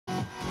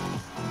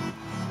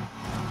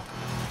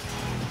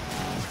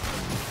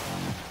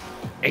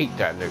Ate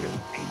that nigga.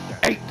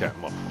 Ate that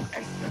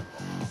motherfucker.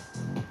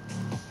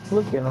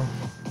 Look at him.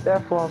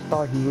 That Frost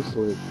thought he was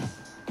slick.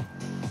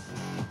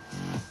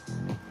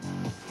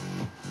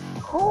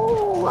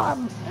 Oh,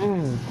 I'm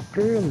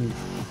barely,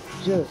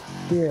 just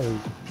barely.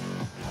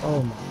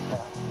 Oh my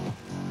god.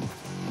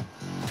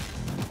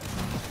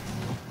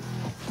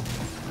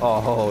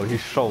 Oh,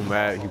 he's so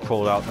mad he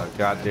pulled out that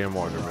goddamn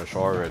ornaments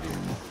already.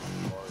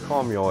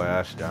 Calm your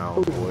ass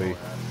down, boy.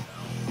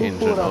 Who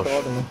pulled out the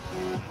ornament?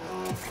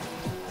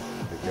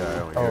 The guy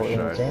on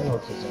your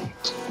side.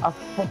 I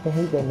fucking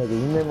hate that nigga.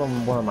 You remember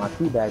one of my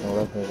teabagging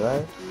lessons,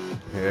 right?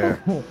 Yeah.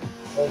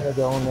 That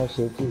nigga on that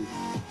shit too.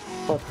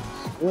 Fucking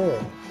swear.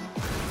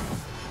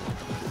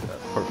 That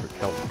perfect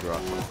health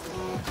drop.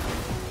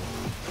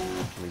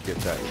 Let me get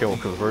that kill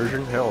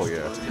conversion. Hell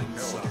yeah.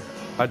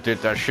 I did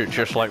that shit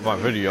just like my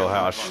video,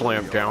 how I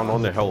slammed down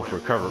on the health,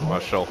 recovered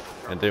myself,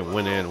 and then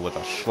went in with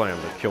a slam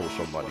to kill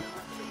somebody.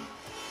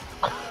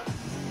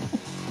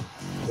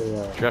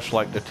 Yeah. Just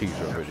like the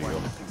teaser video.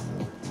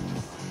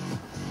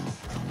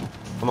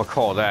 I'm gonna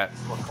call that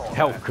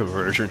health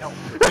conversion.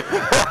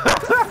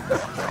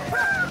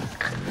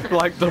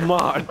 Like the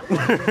mod.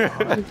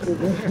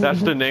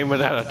 That's the name of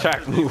that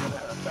attack move.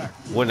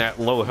 When that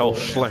low health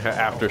slam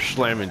after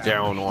slamming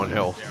down on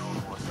health.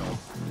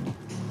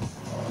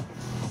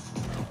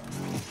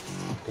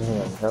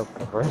 Damn, health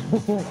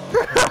conversion.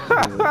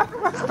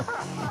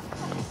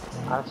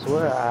 I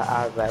swear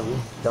I've at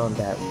least done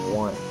that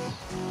once.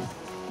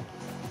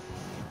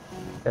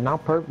 And I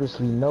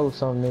purposely know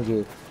some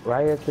nigga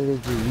right after they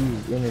just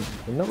use energy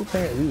for no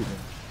apparent reason.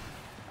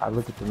 I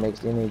look at the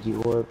next energy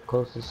orb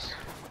closest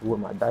with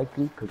my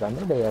Daiki, cause I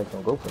know they ass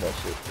gonna go for that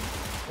shit.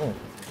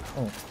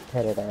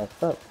 Had that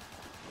ass up.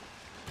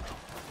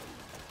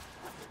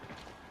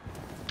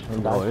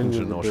 No,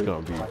 Ingenuo's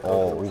gonna be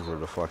all over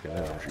the fucking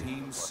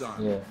energy.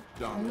 Yeah.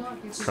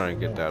 Try and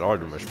get that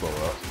Artemis bow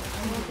up.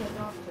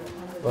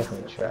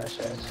 Fucking trash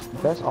ass.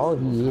 That's all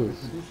he is.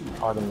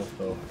 Artemis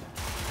bow.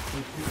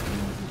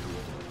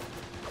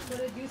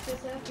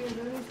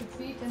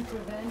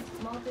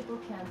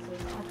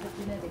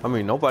 I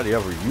mean, nobody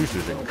ever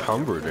uses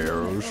encumbered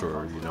arrows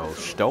or, you know,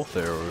 stealth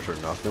arrows or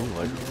nothing.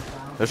 Like,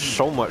 there's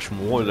so much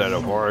more that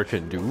Avara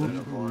can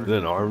do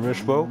than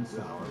Artemis bow,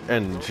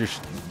 and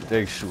just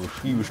they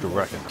refuse to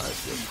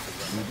recognize it.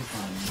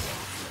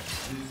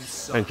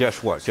 And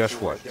guess what? Guess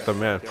what? The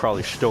man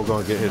probably still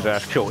gonna get his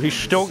ass killed. He's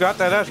still got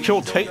that ass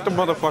killed. Take the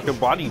motherfucking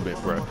body bit,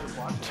 bro.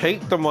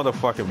 Take the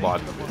motherfucking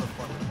body bit.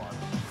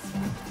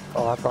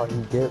 Oh, I thought he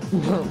did.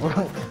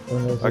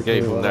 I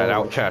gave him that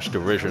outcast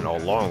derision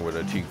along with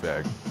a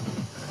teabag.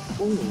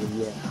 Ooh,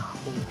 yeah.